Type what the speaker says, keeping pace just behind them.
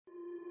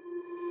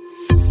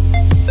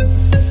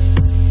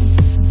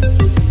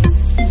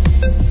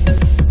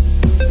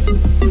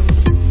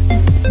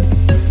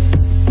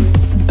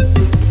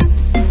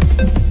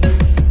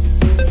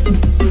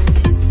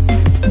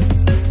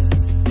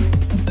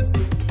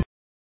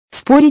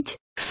Спорить,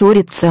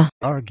 ссориться.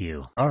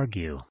 Argue,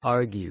 argue,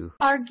 argue,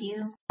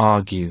 argue,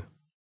 argue,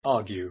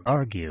 argue,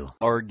 argue,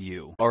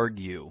 argue,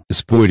 argue.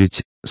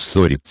 Спорить,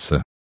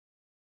 ссориться.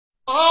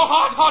 Oh,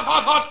 hot, hot,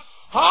 hot, hot,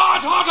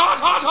 hot, hot, hot,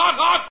 hot, hot,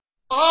 hot.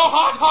 Oh,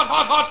 hot, hot,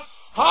 hot, hot,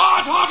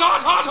 hot, hot,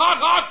 hot, hot, hot,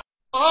 hot.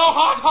 Oh,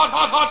 hot, hot,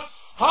 hot, hot,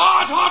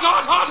 hot, hot,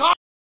 hot, hot, hot.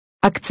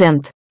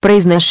 Акцент.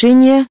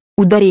 Произношение,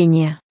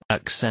 ударение.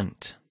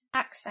 accent,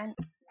 accent,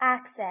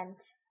 accent,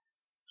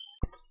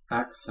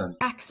 Accent,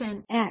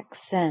 accent,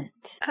 accent,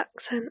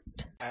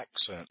 accent,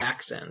 Accent.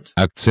 accent.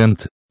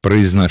 Акцент,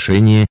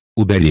 произношение,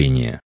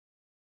 ударение.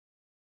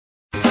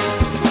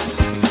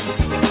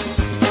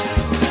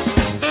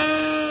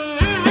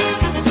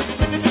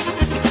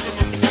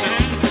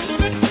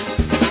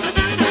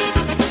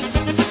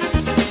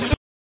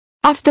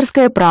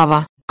 Авторское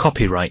право.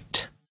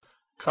 copyright,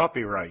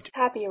 Copyright.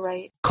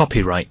 copyright,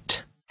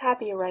 copyright,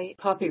 copyright,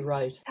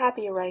 copyright,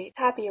 copyright,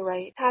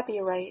 copyright,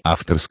 copyright.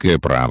 Авторское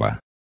право.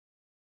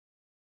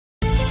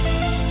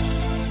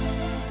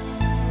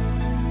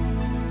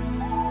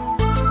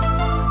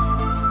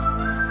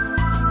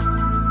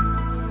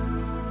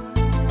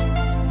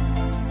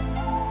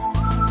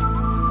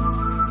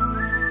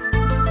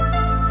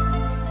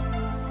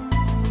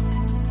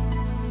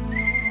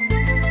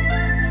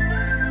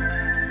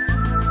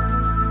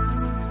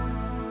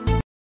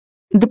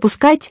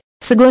 Допускать,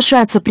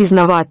 соглашаться,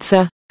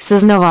 признаваться,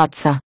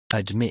 сознаваться.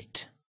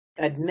 admit,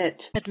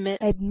 admit, Admit,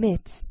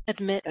 admit,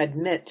 admit,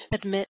 admit,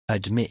 admit,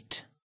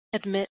 admit,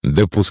 admit.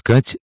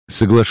 Допускать,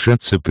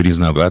 соглашаться,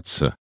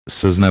 признаваться,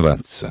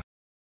 сознаваться.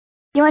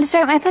 You want to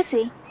stroke my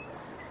pussy?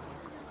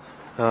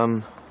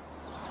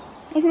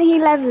 Isn't he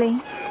lovely?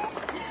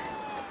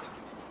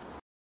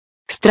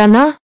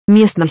 Страна,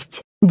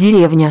 местность,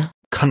 деревня.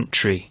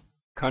 country,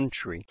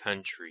 Country,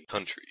 Country.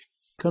 Country.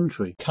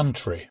 country,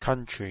 country,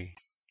 Country.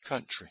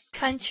 Country.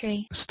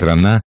 Country,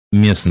 Страна,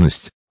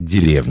 местность,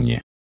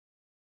 деревня.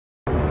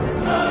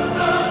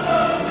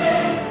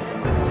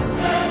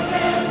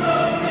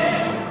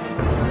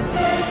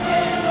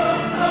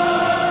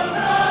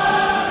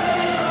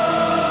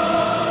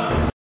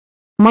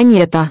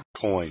 Монета.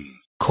 Coin.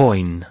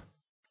 coin,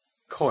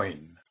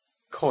 coin,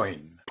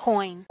 coin,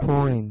 coin,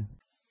 coin,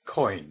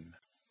 coin,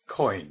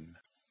 coin,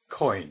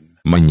 coin.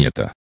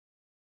 Монета.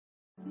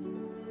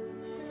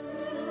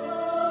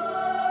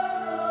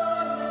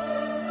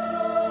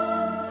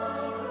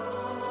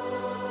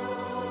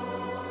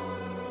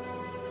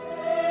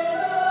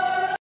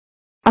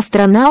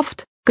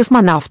 Астронавт,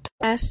 космонавт.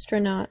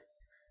 astronaut,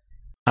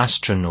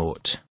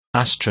 astronaut,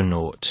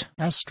 astronaut,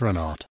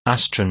 astronaut,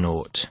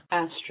 astronaut,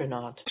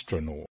 astronaut,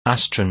 Astronaut.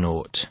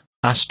 astronaut,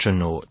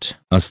 astronaut,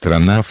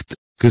 Астронавт,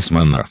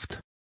 космонавт.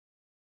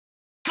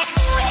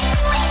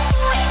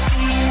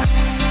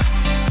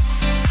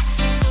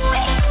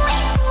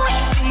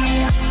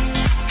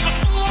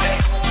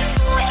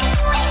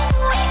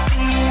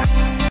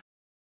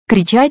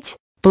 Кричать,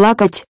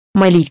 плакать,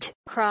 молить.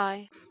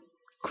 cry,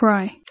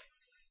 Cry.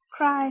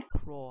 cry,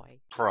 Cry.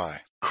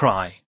 Cry.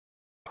 cry,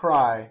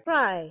 Cry.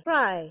 cry,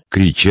 cry.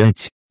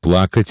 Кричать,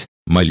 плакать,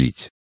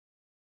 молить.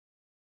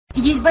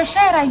 Есть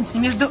большая разница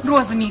между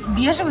розами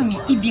бежевыми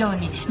и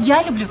белыми.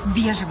 Я люблю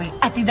бежевый,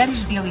 а ты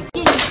даришь белый.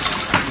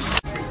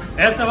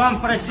 Это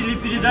вам просили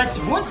передать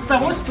вот с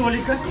того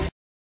столика.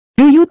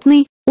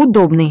 Уютный,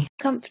 удобный.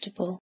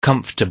 Comfortable,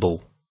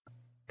 comfortable,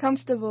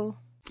 Comfortable.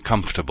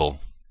 Comfortable.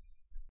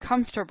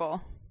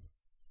 Comfortable.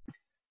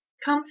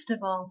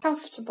 comfortable,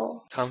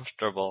 comfortable,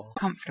 Comfortable.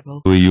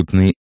 comfortable,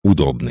 Уютный,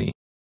 удобный.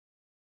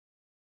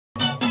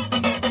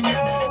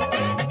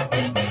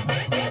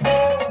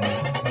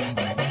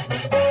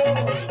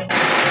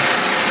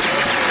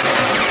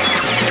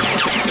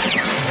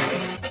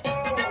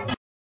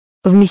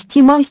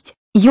 Вместимость,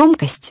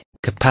 емкость.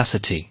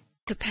 capacity,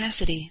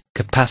 capacity,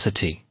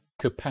 capacity,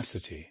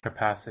 Capacity,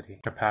 capacity,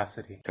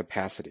 capacity,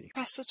 Capacity.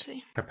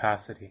 capacity.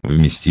 capacity.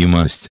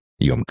 Вместимость,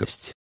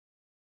 емкость.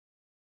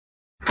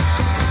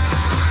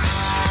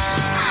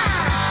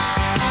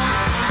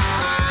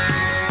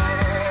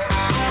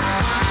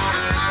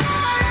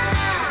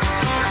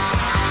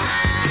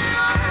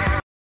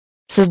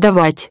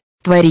 Создавать,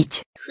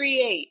 творить.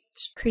 Create,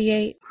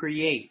 create,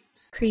 Create,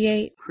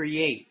 create,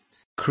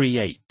 create,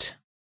 create,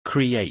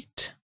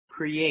 create,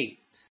 create.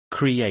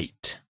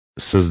 create,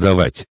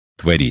 Создавать,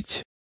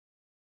 творить.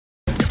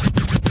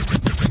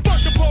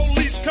 Fuck the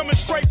police coming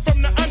straight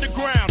from the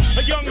underground.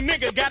 A young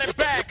nigga got it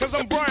bad cause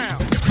I'm brown.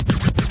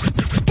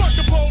 Fuck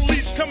the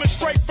police coming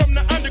straight from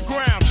the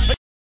underground.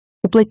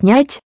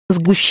 Уплотнять,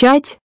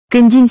 сгущать,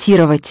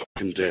 конденсировать.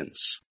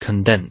 Condense.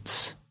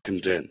 condense,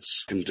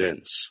 Condense.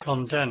 Condense.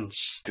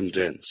 Condense.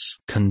 Condense.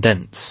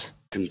 condense,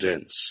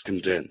 Condense.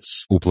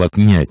 Condense.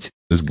 Уплотнять,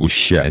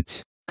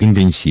 сгущать,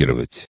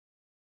 конденсировать.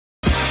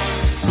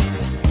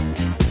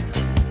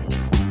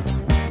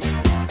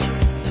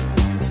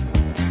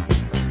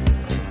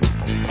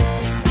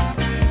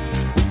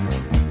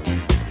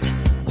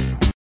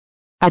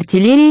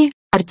 Артиллерии,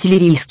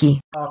 артиллерийский.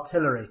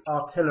 Artillery.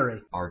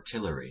 Artillery.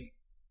 Artillery,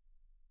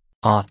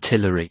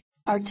 artillery,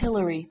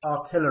 Artillery.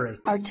 Artillery.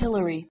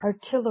 Artillery.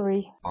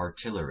 Artillery.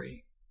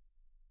 Artillery.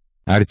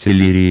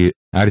 Артиллерия,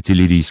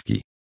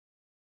 артиллерийский.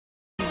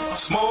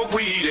 Smoke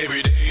weed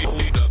every day.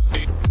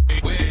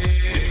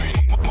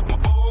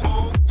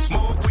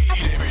 Smoke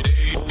weed every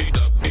day.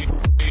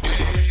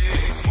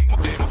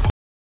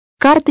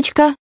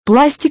 Карточка,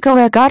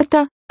 пластиковая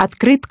карта,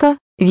 открытка,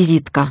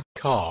 визитка.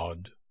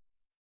 Card.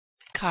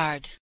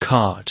 Card.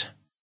 Card.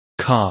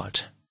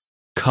 Card.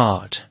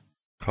 Card.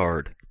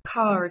 Card.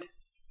 Card.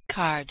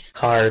 Card.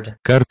 Card.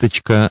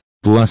 Карточка,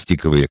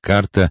 пластиковая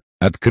карта,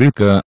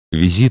 открытка,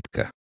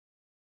 визитка.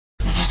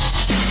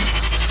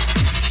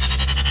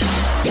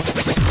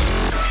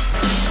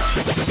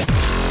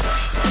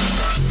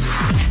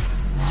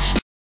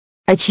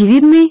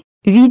 Очевидный,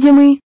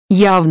 видимый,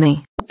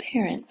 явный.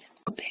 Apparent.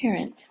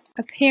 Apparent.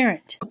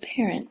 Apparent.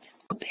 Apparent.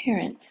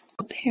 Apparent.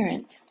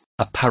 Apparent.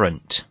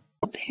 Apparent.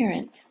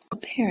 Apparent.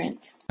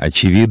 Apparent.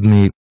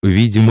 Очевидный,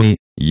 видимый,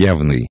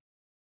 явный.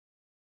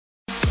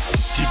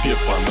 Тебе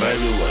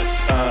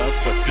понравилось,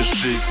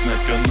 подпишись на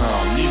канал.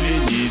 Не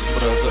ленись,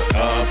 бразер,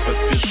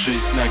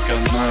 подпишись на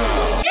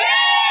канал.